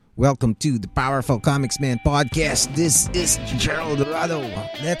Welcome to the Powerful Comics Man Podcast. This is Gerald Dorado.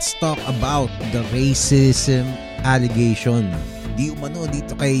 Let's talk about the racism allegation. Di umano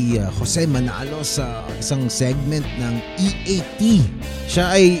dito kay Jose Manalo sa isang segment ng EAT.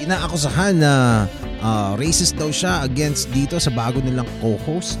 Siya ay inaakusahan na racist daw siya against dito sa bago nilang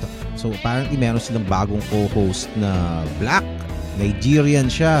co-host. So apparently meron silang bagong co-host na black. Nigerian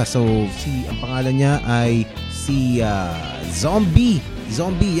siya. So ang pangalan niya ay si Zombie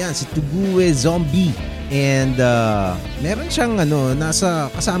yan, si Tugue Zombie. And meron siyang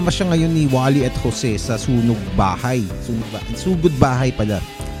kasama siya ngayon ni Wally at Jose sa BAHAY. SUGOD BAHAY pala.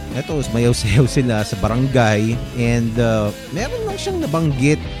 Ito, mayaw-sayaw sila sa barangay. And meron lang siyang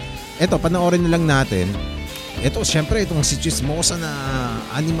nabanggit. Ito, panoorin na lang natin. Ito, syempre, itong si Chismosa na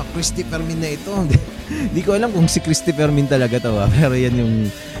Anima Christopher Min na ito. Hindi ko alam kung si Christopher Min talaga to. Pero yan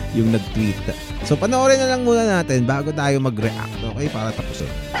yung nag-tweet. So, panoorin na lang muna natin bago tayo mag-react. Okay? Para tapusin.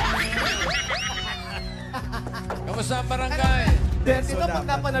 Kamusta ang barangay? Ito, pag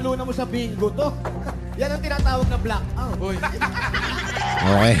napanalunan mo sa bingo to, yan ang tinatawag na blackout.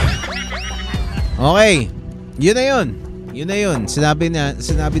 Okay. Okay. Yun na yun.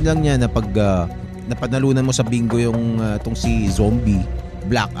 Sinabi lang niya na pag napanalunan mo sa bingo yung tong si Zombie,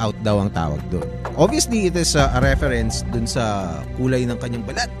 blackout daw ang tawag doon. Obviously, it is a reference dun sa kulay ng kanyang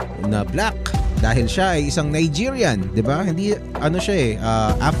balat na black. Dahil siya ay isang Nigerian, di ba? Hindi,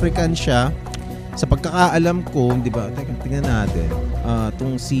 African siya. Sa pagkakaalam ko, di ba? Tingnan natin.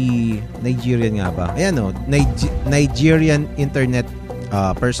 Tong si Nigerian nga ba? Ayan Nigerian internet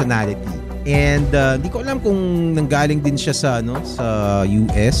personality. And di ko alam kung nanggaling din siya sa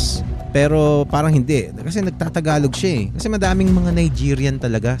US. Pero parang hindi. Kasi nagtatagalog siya eh. Kasi madaming mga Nigerian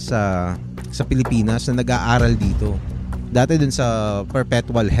talaga sa Pilipinas na nag-aaral dito. Dati dun sa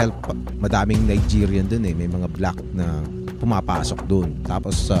Perpetual Help, madaming Nigerian dun eh. May mga black na pumapasok dun.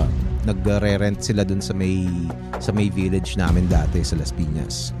 Tapos nagre-rent sila dun sa may village namin dati sa Las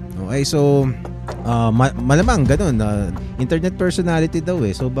Piñas. Okay, so malamang ganun. Internet personality daw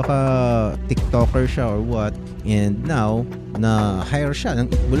eh. So baka TikToker siya or what. And now, na-hire siya ng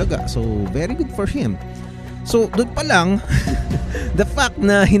Itbulaga. So very good for him. So doon pa lang, the fact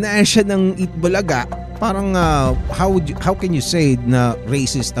na hinire siya ng Itbulaga, parang how can you say na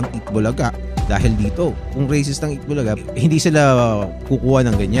racist ang Itbulaga? Dahil dito, kung racist ang Itbulaga, hindi sila kukuha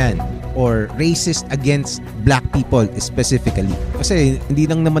ng ganyan. Or racist against black people specifically. Kasi hindi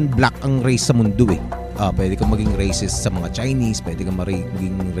lang naman black ang race sa mundo eh. Pwede kang maging racist sa mga Chinese, pwede kang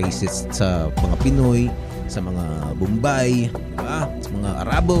maging racist sa mga Pinoy, sa mga Bombay, diba? Sa mga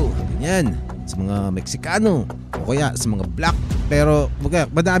Arabo, ganyan. Sa mga Meksikano, o kaya sa mga black. Pero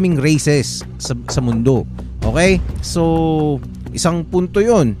madaming races sa mundo. Okay? So, isang punto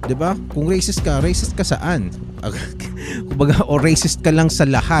yun, di ba? Kung racist ka saan? Kumbaga, o racist ka lang sa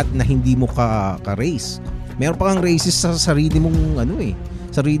lahat na hindi mo ka-race. Meron pa kang racist sa sarili mong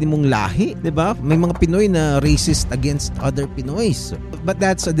sarili mong lahi, di ba? May mga Pinoy na racist against other Pinoys. But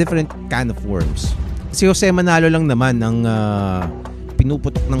that's a different kind of worms. Si Jose Manalo lang naman ang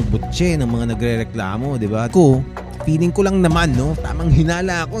pinuputok ng butse ng mga nagrereklamo, di ba? Feeling ko lang naman, tamang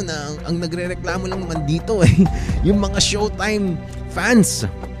hinala ako na ang nagrereklamo lang naman dito yung mga Showtime fans.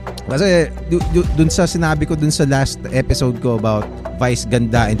 Kasi dun sa sinabi ko dun sa last episode ko about Vice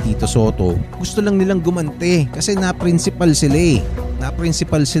Ganda and Tito Sotto, gusto lang nilang gumante kasi na-principal sila eh.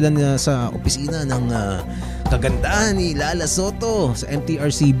 Na-principal sila sa opisina ng Kagandahan ni Lala Sotto sa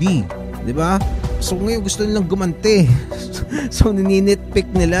MTRCB. Di ba? So ngayon gusto nilang gumante. So nininitpick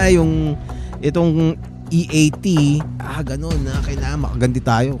nila itong EAT, ganun na kailangan makaganti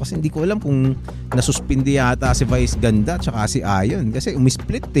tayo kasi hindi ko alam kung nasuspindi yata si Vice Ganda tsaka si Ayon kasi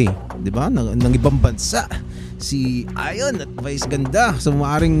umisplit eh, di ba? Ng ibang bansa si Ayon at Vice Ganda, so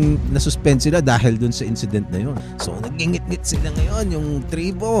maaaring nasuspend sila dahil dun sa incident na yun. So nagingit-ngit sila ngayon yung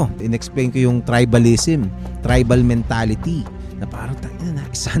tribo. In-explain ko yung tribalism, tribal mentality na parang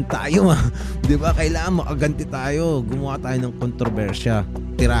isahan tayo di ba? Kailangan makaganti tayo, gumawa tayo ng kontrobersya,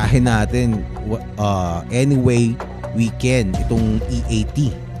 tirahin natin any way we can itong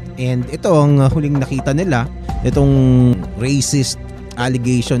EAT. And ito ang huling nakita nila, itong racist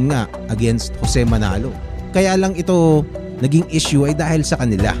allegation nga against Jose Manalo. Kaya lang ito naging issue ay dahil sa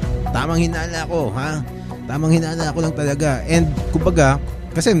kanila. Tamang hinala ko lang talaga. And kumbaga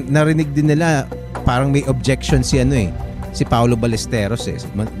kasi narinig din nila parang may objection si Paolo Ballesteros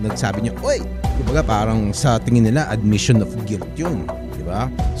nagsabi niya, oy, kumbaga parang sa tingin nila admission of guilt yun, di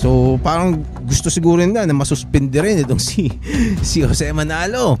ba? So parang gusto siguro nila na masuspindi rin itong si Jose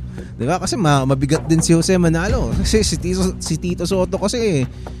Manalo, di ba? Kasi mabigat din si Jose Manalo kasi si Tito Sotto kasi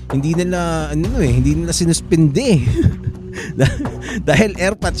hindi nila sinuspindi Dahil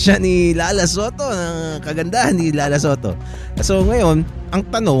airpat siya ni Lala Sotto, kagandahan ni Lala Sotto. So ngayon, ang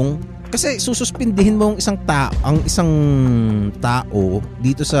tanong, kasi sususpindihin mo ang isang tao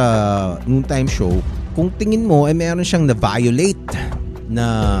dito sa noontime show kung tingin mo ay meron siyang na-violate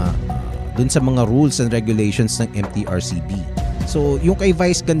na dun sa mga rules and regulations ng MTRCB. So yung kay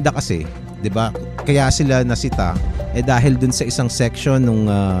Vice Ganda kasi, 'di ba? Kaya sila nasita dahil dun sa isang section ng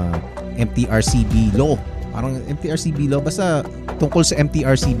MTRCB law. Parang MTRCB law, basta tungkol sa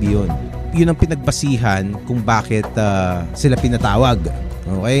MTRCB yun. Yun ang pinagbasihan kung bakit sila pinatawag.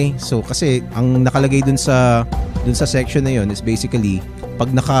 Okay? So kasi ang nakalagay dun sa section na yun is basically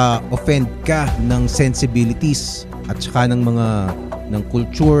pag naka-offend ka ng sensibilities at saka ng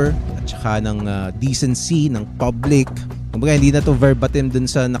culture at saka ng decency ng public. Kumbaga hindi na to verbatim dun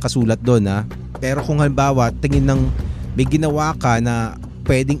sa nakasulat doon ha. Pero kung halimbawa tingin ng may ginawa ka na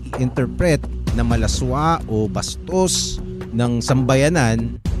pwedeng i-interpret na malaswa o bastos ng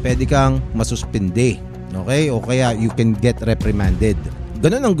sambayanan, pwede kang masuspinde. Okay? O kaya you can get reprimanded.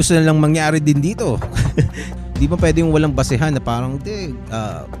 Ganun ang gusto nilang mangyari din dito. Di ba pwedeng walang basehan na parang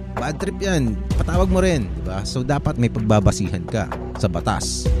bad trip yan, patawag mo rin, di ba? So dapat may pagbabasihan ka sa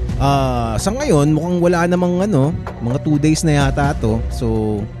batas. Sa ngayon mukhang wala namang mga 2 days na yata to.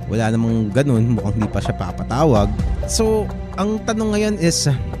 So wala namang ganun, mukhang hindi pa siya papatawag. So ang tanong ngayon is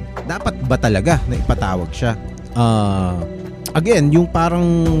dapat ba talaga na ipatawag siya? Again, yung parang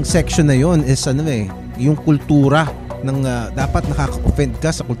section na yon is yung kultura ng dapat nakaka-offend ka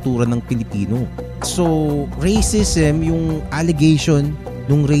sa kultura ng Pilipino. So racism, yung allegation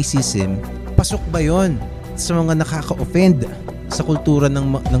ng racism, pasok ba yon sa mga nakaka-offend sa kultura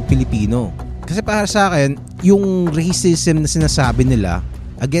ng Pilipino? Kasi para sa akin, yung racism na sinasabi nila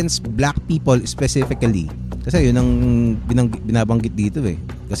against black people specifically, kasi yun ang binabanggit dito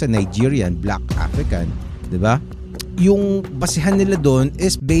kasi Nigerian, black, African, di ba? Yung basihan nila doon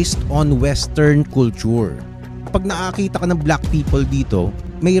is based on Western culture. Pag nakakita ka ng black people dito,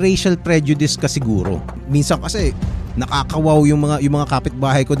 may racial prejudice ka siguro. Minsan kasi nakakawaw yung mga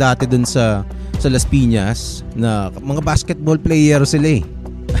kapitbahay ko dati doon sa Las Piñas na mga basketball player sila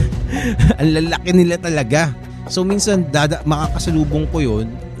Ang lalaki nila talaga. So minsan makakasalubong ko yun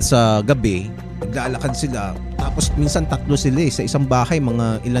sa gabi, naglalakad sila, tapos minsan 3 sila sa isang bahay,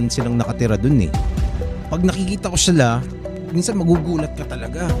 mga ilan silang nakatira dun Pag nakikita ko sila, minsan magugulat ka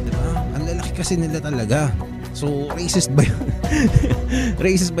talaga, di ba? Ang lalaki kasi nila talaga. So racist ba yun?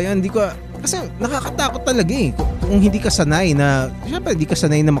 Racist ba yun? Hindi ko, kasi nakakatakot talaga kung hindi ka sanay na, syempre hindi ka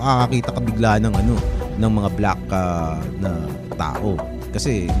sanay na makakakita ka bigla ng mga black na tao.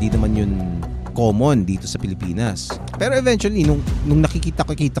 Kasi hindi naman yun common dito sa Pilipinas. Pero eventually nung nakikita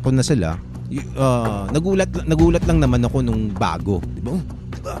ko na sila, nagulat lang naman ako nung bago, di ba?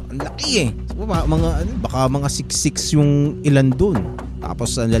 Ang laki so, baka mga 6'6" yung ilan dun.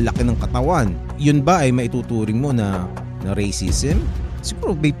 Tapos ang lalaki ng katawan. Yun ba ay maituturing mo na racism?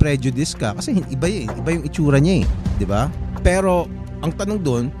 Siguro may prejudice ka kasi iba yung itsura niya di ba? Pero ang tanong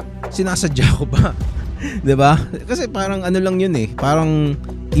doon, sinasadya ko ba? 'Di ba? Kasi parang lang yun parang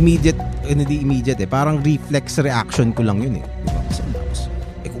immediate, hindi immediate parang reflex reaction ko lang yun di ba? Kasi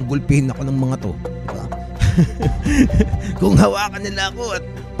kung gulpihin ako ng mga to, di ba? Kung hawakan nila ako at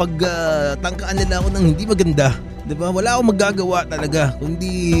pag tangkaan nila ako ng hindi maganda, di ba? Wala akong magagawa talaga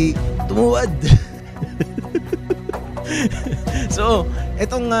kundi tumuwad. So,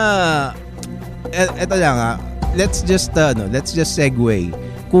 eto lang let's just segue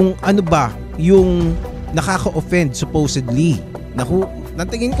kung ano ba yung nakaka-offend supposedly.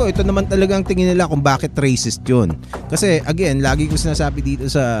 Natingin ko, ito naman talaga ang tingin nila kung bakit racist yun. Kasi again, lagi ko sinasabi dito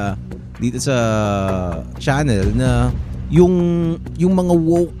sa channel na yung mga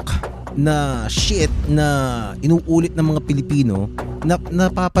woke na shit na inuulit ng mga Pilipino,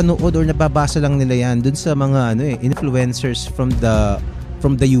 napapanood or nababasa lang nila yan dun sa mga influencers from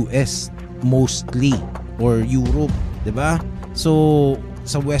the US mostly or Europe, 'di ba? So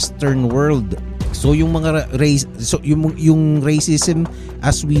sa Western world. So yung mga yung racism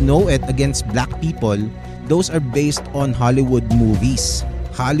as we know it against black people, those are based on Hollywood movies,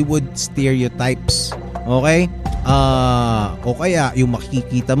 Hollywood stereotypes. Okay? O kaya yung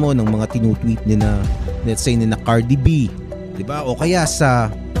makikita mo ng mga tinutweet ni na, let's say ni na Cardi B, 'di ba? O kaya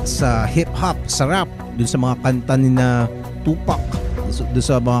sa hip hop, sa rap, dun sa mga kanta ni na Tupac, dun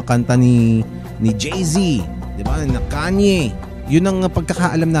sa mga kanta ni Jay-Z, 'di ba? Na Kanye. Yun ang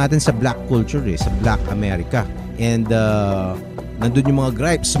pagkakaalam natin sa black culture sa Black America. And nandun yung mga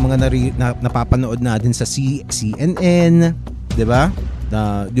gripes sa mga napapanood natin sa CNN, 'di ba?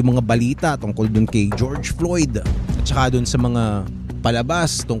 Yung mga balita tungkol dun kay George Floyd at saka dun sa mga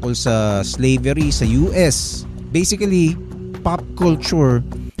palabas tungkol sa slavery sa US. Basically, pop culture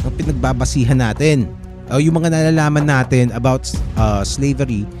ang pinagbabasihan natin. Yung mga nalalaman natin about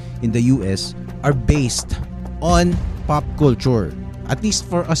slavery in the US are based on pop culture. At least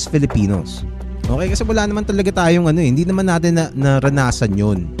for us Filipinos. Okay, kasi wala naman talaga tayong hindi naman natin naranasan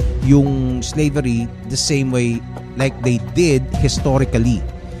yun. Yung slavery the same way like they did historically.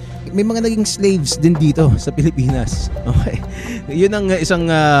 May mga naging slaves din dito sa Pilipinas. Okay. Yun ang isang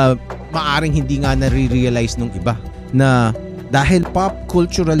maaring hindi nga nare-realize nung iba na dahil pop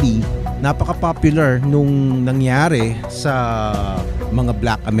culturally napaka-popular nung nangyari sa mga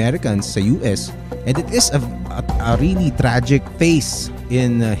Black Americans sa US, and it is a really tragic phase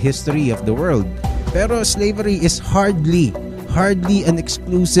in history of the world. Pero slavery is hardly an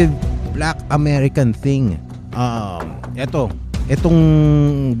exclusive Black American thing.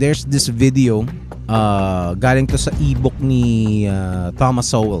 There's this video galing to sa ebook ni Thomas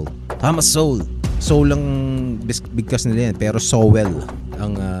Sowell. Soul lang bigkas nila yan, pero Sowell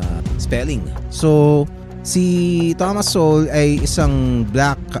ang spelling. So si Thomas Sowell ay isang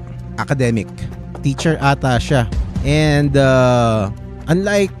Black academic, teacher ata siya, and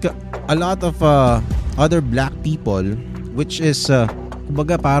unlike a lot of other Black people, which is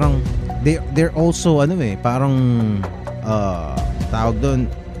kumbaga parang they're also parang tawag doon,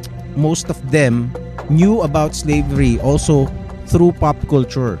 most of them knew about slavery also through pop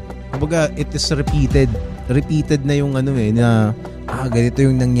culture. Kumbaga it is repeated na yung na ganito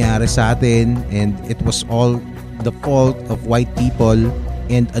yung nangyari sa atin, and it was all the fault of white people,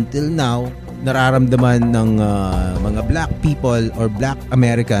 and until now nararamdaman ng mga Black people or Black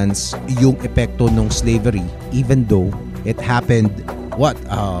Americans yung epekto ng slavery, even though it happened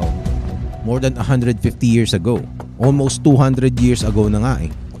more than 150 years ago. Almost 200 years ago na nga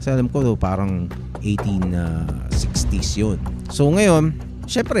eh. Kasi alam ko parang 1860s yun. So ngayon,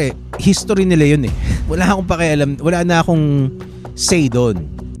 syempre, history nila yun eh. Wala akong pakialam, wala na akong say doon.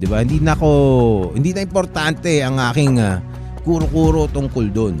 Diba? Hindi na importante ang aking kuro-kuro tungkol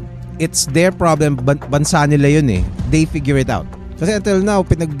doon. It's their problem, bansa nila yun eh. They figure it out. Kasi until now,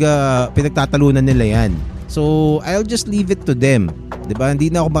 pinagtatalunan nila yan. So, I'll just leave it to them. Diba? Hindi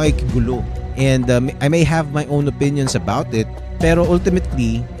na ako makikigulo. And I may have my own opinions about it, pero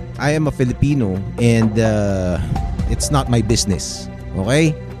ultimately I am a Filipino, and it's not my business.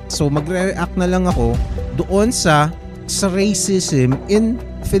 Okay? So magre-react na lang ako doon sa racism in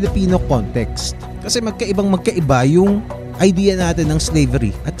Filipino context. Kasi magkaiba yung idea natin ng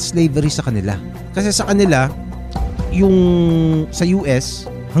slavery at slavery sa kanila. Kasi sa kanila, yung sa US,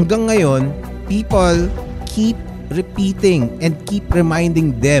 hanggang ngayon, people keep repeating and keep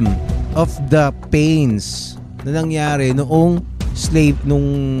reminding them of the pains na nangyari noong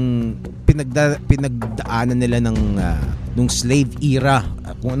pinagdaanan nila nung slave era,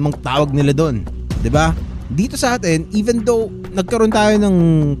 kung anong tawag nila doon, 'di ba? Dito sa atin, even though nagkaroon tayo ng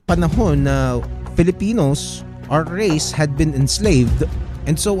panahon na Filipinos, our race had been enslaved,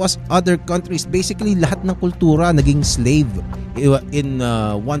 and so was other countries. Basically, lahat ng kultura naging slave in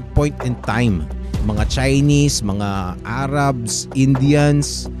one point in time. Mga Chinese, mga Arabs,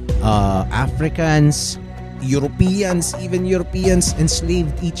 Indians, Africans, Europeans, even Europeans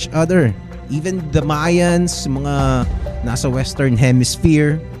enslaved each other. Even the Mayans, mga nasa Western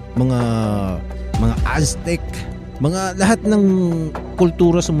Hemisphere, mga Aztec, mga lahat ng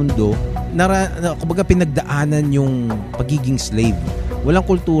kultura sa mundo, kumbaga pinagdaanan yung pagiging slave. Walang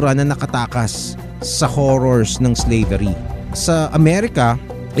kultura na nakatakas sa horrors ng slavery. Sa Amerika,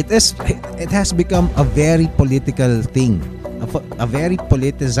 it has become a very political thing, a very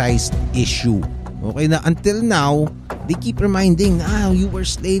politicized issue. Okay, na until now, they keep reminding, you were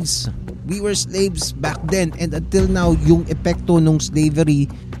slaves. We were slaves back then, and until now, yung epekto ng slavery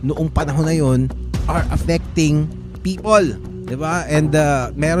noong panahon na yon are affecting people, diba? And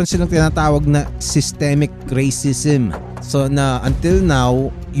meron silang tinatawag na systemic racism. So na until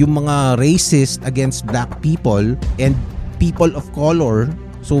now, yung mga racist against black people and people of color,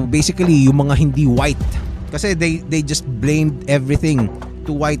 so basically yung mga hindi white, kasi they just blamed everything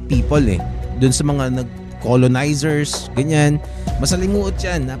to white people dun sa mga colonizers, ganyan. Masalimuot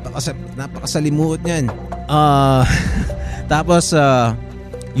yan, napakasalimuot yan. Tapos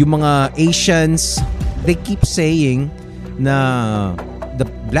yung mga Asians, they keep saying na the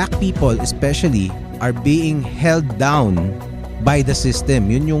black people especially are being held down by the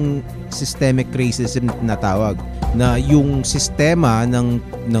system. Yun yung systemic racism na tawag, na yung sistema ng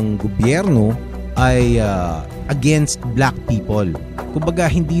gobyerno ay against black people. Kumbaga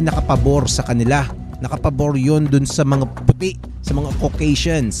hindi nakapabor sa kanila. Nakapabor yun dun sa mga puti, sa mga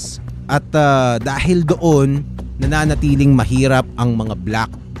Caucasians. At dahil doon, nananatiling mahirap ang mga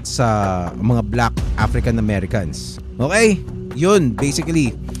black sa mga black African Americans. Okay? Yun,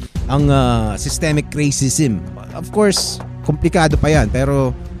 basically, ang systemic racism. Of course, komplikado pa yan,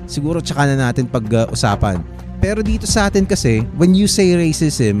 pero siguro tsaka na natin pag-usapan. Pero dito sa atin kasi, when you say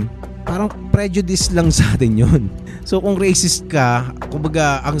racism, parang prejudice lang sa atin yun. So kung racist ka,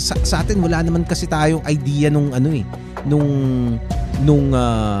 kumbaga, sa atin wala naman kasi tayong idea nung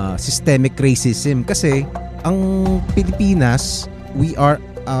systemic racism. Kasi ang Pilipinas, we are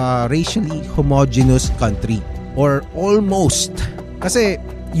a racially homogeneous country. Or almost. Kasi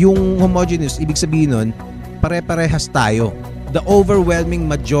yung homogeneous, ibig sabihin nun, pare-parehas tayo. The overwhelming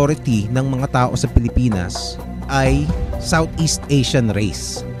majority ng mga tao sa Pilipinas ay Southeast Asian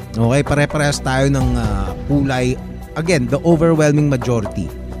race. Okay, pare-parehas tayo ng kulay. Again, the overwhelming majority.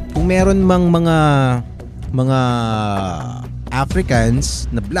 Kung meron mang mga Africans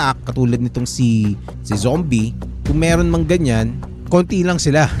na black, katulad nitong si Zombie, kung meron mang ganyan, konti lang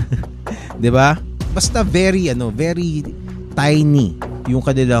sila. 'Di ba? Basta very tiny yung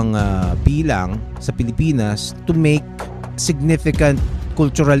kanilang bilang sa Pilipinas to make significant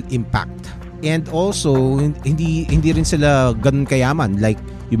cultural impact. And also hindi rin sila ganun kayaman like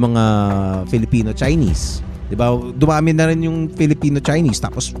yung mga Filipino-Chinese. 'Di ba? Dumami na rin yung Filipino-Chinese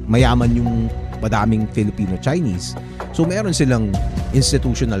tapos mayaman yung madaming Filipino-Chinese. So meron silang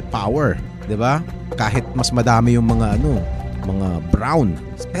institutional power, 'di ba? Kahit mas madami yung mga brown.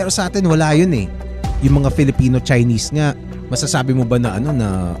 Pero sa atin wala yun eh. Yung mga Filipino-Chinese nga, masasabi mo ba na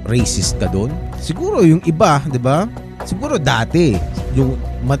na racist ka doon? Siguro yung iba, 'di ba? Siguro dati yung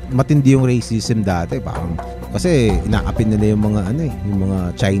matindi yung racism dati, parang kasi inaapin nila yung mga yung mga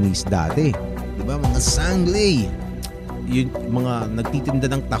Chinese dati. 'Di ba? Mga sanglay. Yung mga nagtitinda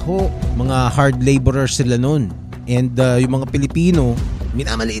ng taho, mga hard laborers sila noon. And yung mga Pilipino,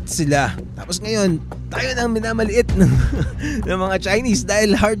 minamaliit sila. Tapos ngayon, tayo nang minamaliit ng mga Chinese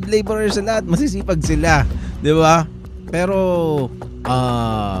dahil hard laborers sila at masisipag sila. 'Di ba? Pero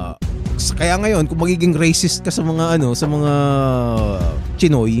kaya ngayon kung magiging racist ka sa mga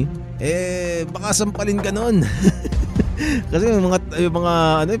Chinoy, baka sampalin ka noon. Kasi yung mga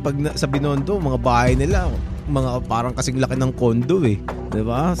pag sa Binondo, mga bahay nila, mga parang kasing laki ng kondo eh. 'Di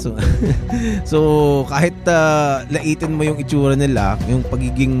ba? So kahit laitin mo yung itsura nila, yung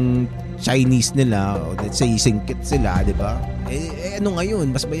pagiging Chinese nila, let's say singkit sila, 'di ba? Ngayon,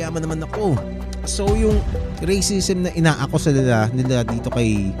 mas mayaman naman ako. So yung racism na inaakusa nila dito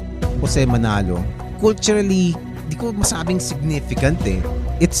kay Jose Manalo, culturally, di ko masabing significant eh.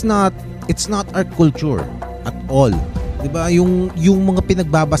 It's not our culture at all. 'Di ba? Yung mga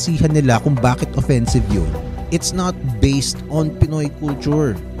pinagbabasihan nila kung bakit offensive yun, it's not based on Pinoy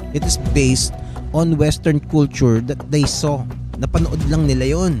culture. It is based on Western culture that they saw. Napanood lang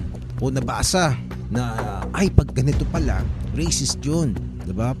nila yon o nabasa na pag ganito pala, racist yun.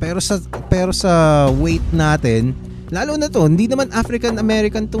 'Di ba? Pero sa weight natin, lalo na to, hindi naman African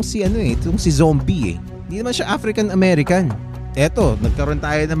American tong si Zombie eh. Hindi naman siya African American. Eto, nagkaroon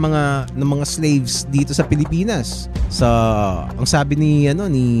tayo ng mga slaves dito sa Pilipinas. Ang sabi ni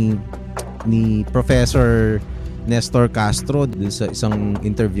Professor Nestor Castro dun sa isang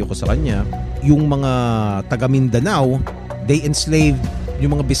interview ko sa kanya, yung mga taga Mindanao, they enslaved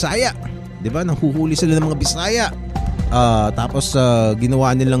yung mga Bisaya. 'Di ba? Nanghuhuli sila ng mga Bisaya. Tapos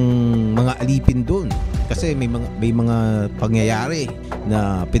ginawa nilang mga alipin doon kasi may mga pangyayari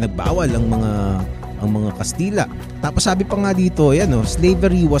na pinagbawal ang mga Kastila. Tapos sabi pa nga dito,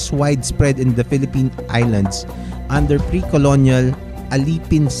 slavery was widespread in the Philippine Islands under pre-colonial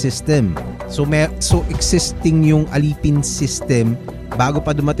alipin system. So existing yung alipin system bago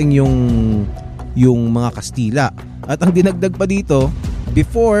pa dumating yung mga Kastila. At ang dinagdag pa dito,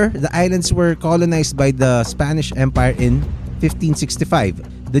 before the islands were colonized by the Spanish Empire in 1565,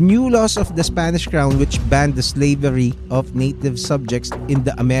 the new laws of the Spanish Crown which banned the slavery of native subjects in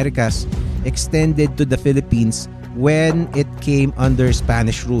the Americas extended to the Philippines when it came under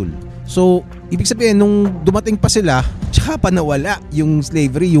Spanish rule. So, ibig sabihin, nung dumating pa sila, tsaka pa nawala yung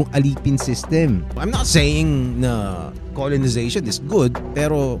slavery, yung alipin system. I'm not saying na colonization is good,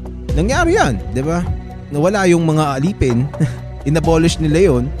 pero nangyari yan, di ba? Nawala yung mga alipin, inabolish nila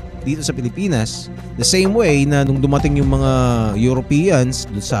yon dito sa Pilipinas. The same way na nung dumating yung mga Europeans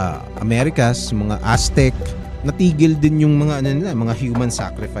dun sa Americas, mga Aztec, natigil din yung mga mga human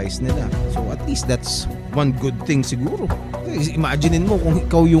sacrifice nila. So at least that's one good thing siguro. Imaginein mo kung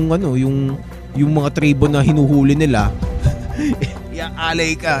ikaw yung mga tribo na hinuhuli nila,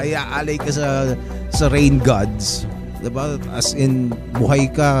 iaalay ka sa rain gods. Diba? As in, buhay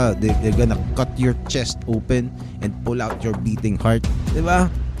ka, they're gonna cut your chest open and pull out your beating heart. Diba?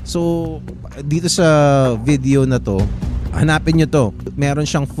 So, dito sa video na to, Hanapin nyo to. Meron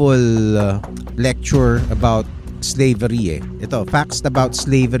siyang full lecture about slavery Ito, facts about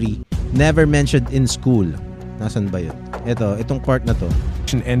slavery never mentioned in school. Nasaan ba yun? Itong part na to.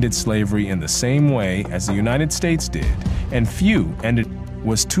 Ended slavery in the same way as the United States did, and few ended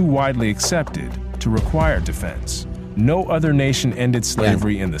was too widely accepted to require defense. No other nation ended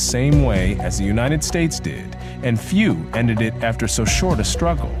slavery in the same way as the United States did, and few ended it after so short a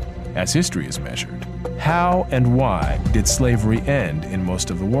struggle, as history is measured. How and why did slavery end in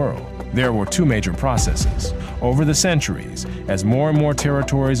most of the world? There were two major processes. Over the centuries, as more and more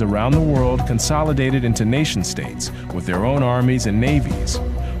territories around the world consolidated into nation-states with their own armies and navies,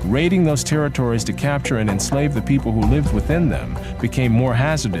 raiding those territories to capture and enslave the people who lived within them became more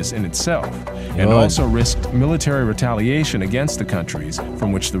hazardous in itself, and also risked military retaliation against the countries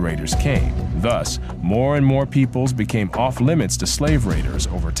from which the raiders came. Thus, more and more peoples became off-limits to slave raiders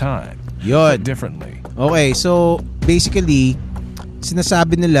over time. Put differently. Okay, so basically,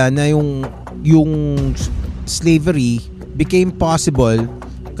 sinasabi nila na yung slavery became possible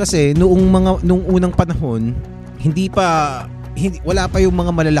kasi nung unang panahon wala pa yung mga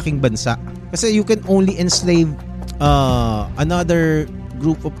malalaking bansa. Kasi you can only enslave another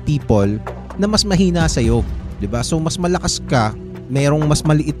group of people na mas mahina sa'yo. Diba? So mas malakas ka, merong mas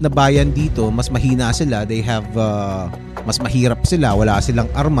maliit na bayan dito, mas mahina sila, they have mas mahirap sila, wala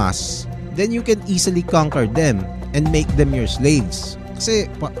silang armas. Then you can easily conquer them and make them your slaves.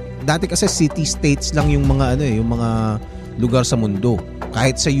 Kasi dati kasi city-states lang yung mga yung mga lugar sa mundo.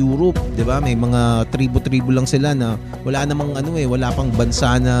 Kahit sa Europe, 'di ba? May mga tribo-tribo lang sila na wala namang wala pang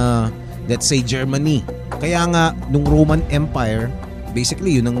bansa na, let's say, Germany. Kaya nga nung Roman Empire,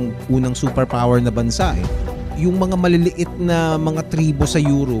 basically yun ang unang superpower na bansa Yung mga maliliit na mga tribo sa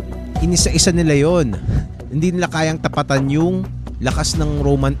Europe, inisa-isa nila 'yon. Hindi nila kayang tapatan yung lakas ng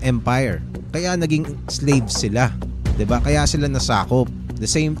Roman Empire. Kaya naging slaves sila. 'Di ba? Kaya sila nasakop. The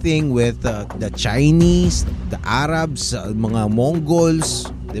same thing with the Chinese, the Arabs, mga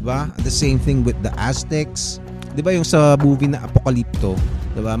Mongols, 'di ba? The same thing with the Aztecs. 'Di ba yung sa movie na Apocalypto,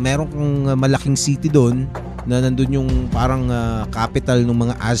 'di ba? Meron kang malaking city doon na nandun yung parang capital ng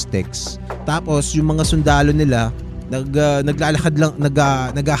mga Aztecs. Tapos yung mga sundalo nila naglalakad lang,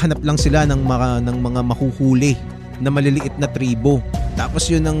 naghahanap lang sila ng mga mahuhuli na maliliit na tribo.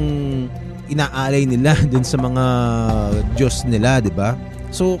 Tapos yun ang inaalay nila dun sa mga Diyos nila, 'di ba?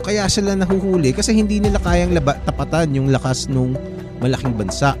 So kaya sila nahuhuli kasi hindi nila kayang tapatan yung lakas nung malaking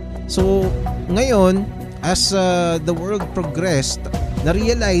bansa. So ngayon, as the world progressed,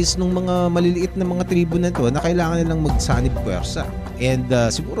 na-realize nung mga maliliit na mga tribo na to na kailangan nilang magsanib puwersa. And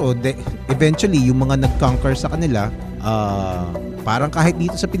siguro eventually yung mga nag-conquer sa kanila, parang kahit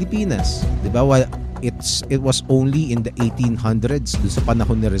dito sa Pilipinas, 'di ba? It was only in the 1800s, doon sa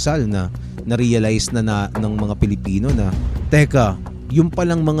panahon ni Rizal, na na-realize na ng mga Pilipino na teka, yung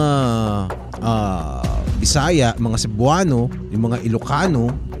palang mga Bisaya, mga Cebuano, yung mga Ilocano,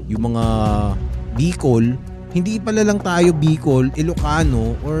 yung mga Bicol, hindi pala lang tayo Bicol,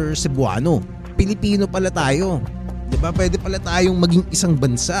 Ilocano or Cebuano. Pilipino pala tayo. 'Di ba? Pwede pala tayong maging isang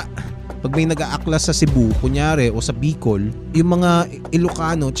bansa. Pag may nag-aaklas sa Cebu, kunyari, o sa Bicol, yung mga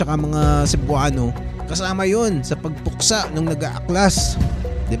Ilocano tsaka mga Cebuano, kasama yon sa pagpuksa ng nag-aaklas.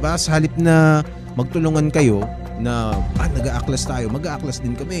 'Di ba? Sa halip na magtulungan kayo na nag-aaklas tayo, mag-aaklas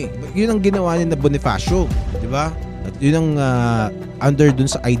din kami. Yun ang ginawa niya na Bonifacio, 'di ba? At yun ang under dun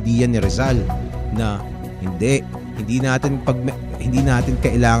sa idea ni Rizal na hindi natin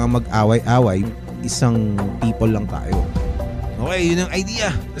kailangan mag-away-away, isang people lang tayo. Okay, yun ang idea.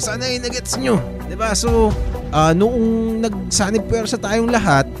 Sana nagets nyo, 'di ba? So, noong nagsanib puwersa tayong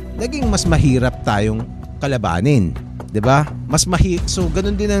lahat, naging mas mahirap tayong kalabanin, 'di ba? So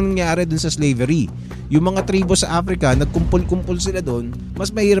ganun din ang nangyari dun sa slavery. Yung mga tribo sa Africa, nagkumpul-kumpul sila doon,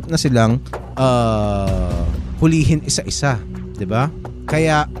 mas mahirap na silang hulihin isa-isa, 'di ba?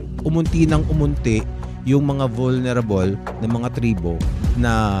 Kaya umunti yung mga vulnerable na mga tribo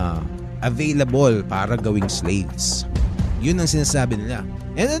na available para gawing slaves. Yun ang sinasabi nila.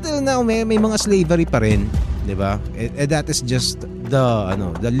 And until now, may mga slavery pa rin, 'di ba? And that is just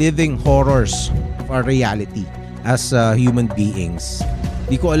the living horrors of our reality as human beings.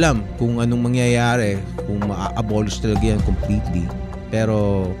 Di ko alam kung anong mangyayari kung ma-abolish talaga yan completely.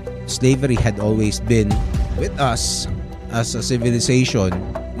 Pero slavery had always been with us as a civilization.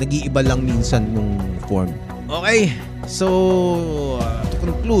 Nag-iiba lang minsan nung form. Okay, so to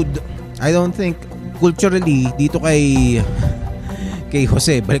conclude, I don't think culturally dito kay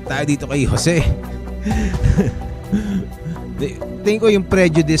Jose, balik tayo dito kay Jose. Tingin ko yung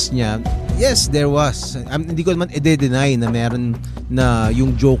prejudice niya, yes, there was. Hindi ko naman i-deny na meron na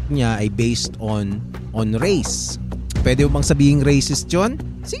yung joke niya ay based on race. pwede mo bang sabihing racist yun?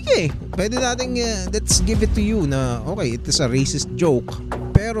 Sige, pwede natin, let's give it to you na, okay, it is a racist joke.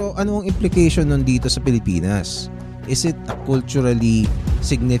 Pero ano ang implication nun dito sa Pilipinas? Is it a culturally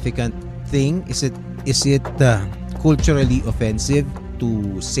significant thing? Is it culturally offensive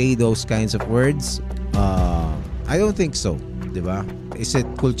to say those kinds of words? I don't think so, 'di ba? Is it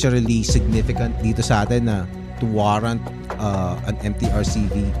culturally significant dito sa atin na to warrant an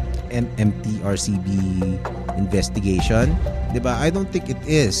MMTRCB investigation? 'Di ba? I don't think it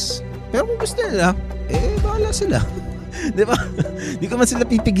is. Pero kung gusto nila, bahala sila. 'Di ba? Hindi ko man sila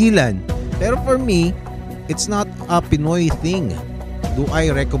pipigilan. Pero for me, it's not a Pinoy thing. Do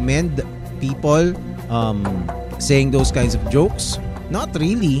I recommend people saying those kinds of jokes? Not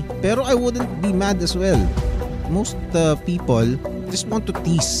really. Pero I wouldn't be mad as well. Most people just want to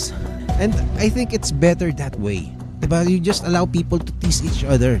tease. And I think it's better that way. Diba? You just allow people to tease each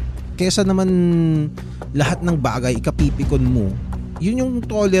other. Kesa naman lahat ng bagay ikapipikon mo. Yun yung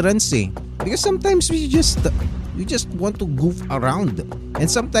tolerance eh. Because sometimes we just want to goof around.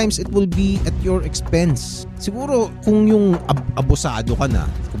 And sometimes it will be at your expense. Siguro kung yung abusado ka na,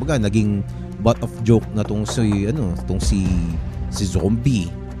 kumbaga naging butt of joke na tong si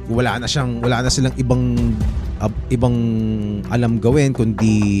Zombie. Wala na silang ibang alam gawin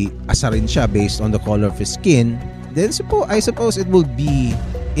kundi asarin siya based on the color of his skin. Then I suppose it will be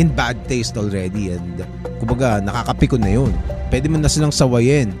in bad taste already, and kumbaga nakakapikon na yun. Pwede mo na silang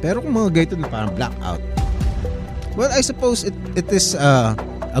sawayin. Pero kung mga ganito na parang blackout, well, I suppose it is a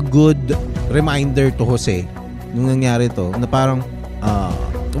good reminder to Jose nung nangyari to na parang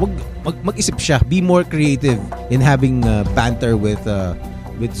mag-isip siya, be more creative in having banter with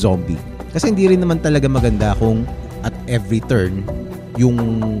Zombie. Kasi hindi rin naman talaga maganda kung at every turn yung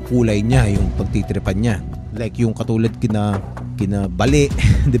kulay niya, yung pagtitripan niya. Like yung katulad kina Bali,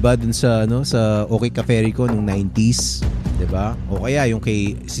 'di ba, dun sa sa Okay Cafe Rico nung 90s, 'di ba? O kaya yung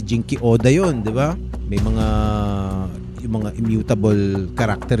kay si Jinky Oda yon, 'di ba? May yung mga immutable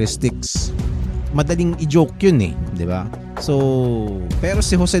characteristics. Madaling i-joke yun eh, 'di ba? So, pero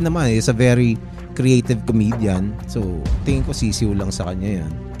si Jose naman is a very creative comedian. So, tingin ko sisiw lang sa kanya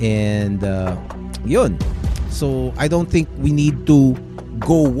yan. And, yun. So, I don't think we need to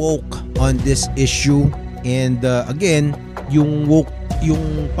go woke on this issue. And, again, yung woke,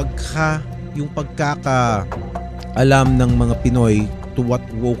 yung pagkakaalam ng mga Pinoy to what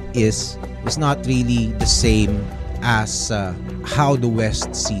woke is not really the same as how the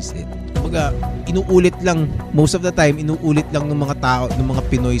West sees it. Kumbaga, most of the time, inuulit lang ng mga tao, ng mga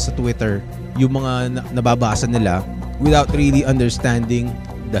Pinoy sa Twitter yung mga nababasa nila without really understanding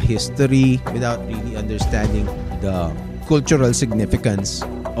the history, without really understanding the cultural significance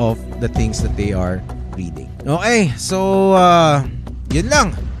of the things that they are reading. Okay, so yun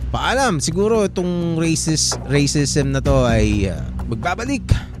lang. Paalam, siguro itong racism na to ay magbabalik.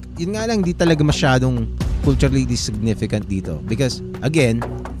 Yun nga lang, di talaga masyadong culturally significant dito. Because, again,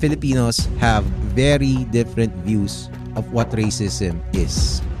 Filipinos have very different views of what racism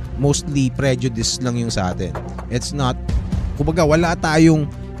is. Mostly prejudice lang yung sa atin. It's not, kumbaga, wala tayong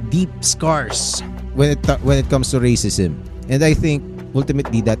deep scars when it comes to racism. And I think,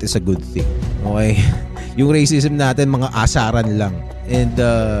 ultimately, that is a good thing. Okay? Yung racism natin, mga asaran lang. And,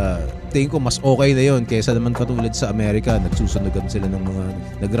 tingin ko mas okay na yun kaysa naman katulad sa Amerika, nagsusunugan sila ng mga,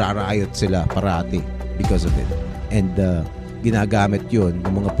 nagrarayot sila parati because of it. And ginagamit yun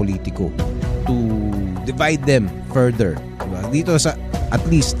ng mga politiko to divide them further. Diba? Dito at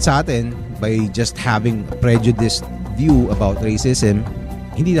least sa atin, by just having a prejudiced view about racism,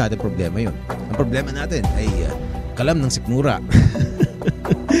 hindi natin problema yun. Ang problema natin ay kalam ng sikmura.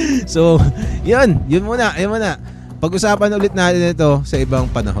 So, yun muna. Pag-usapan ulit natin ito sa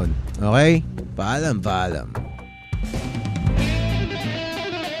ibang panahon. Okay? Paalam.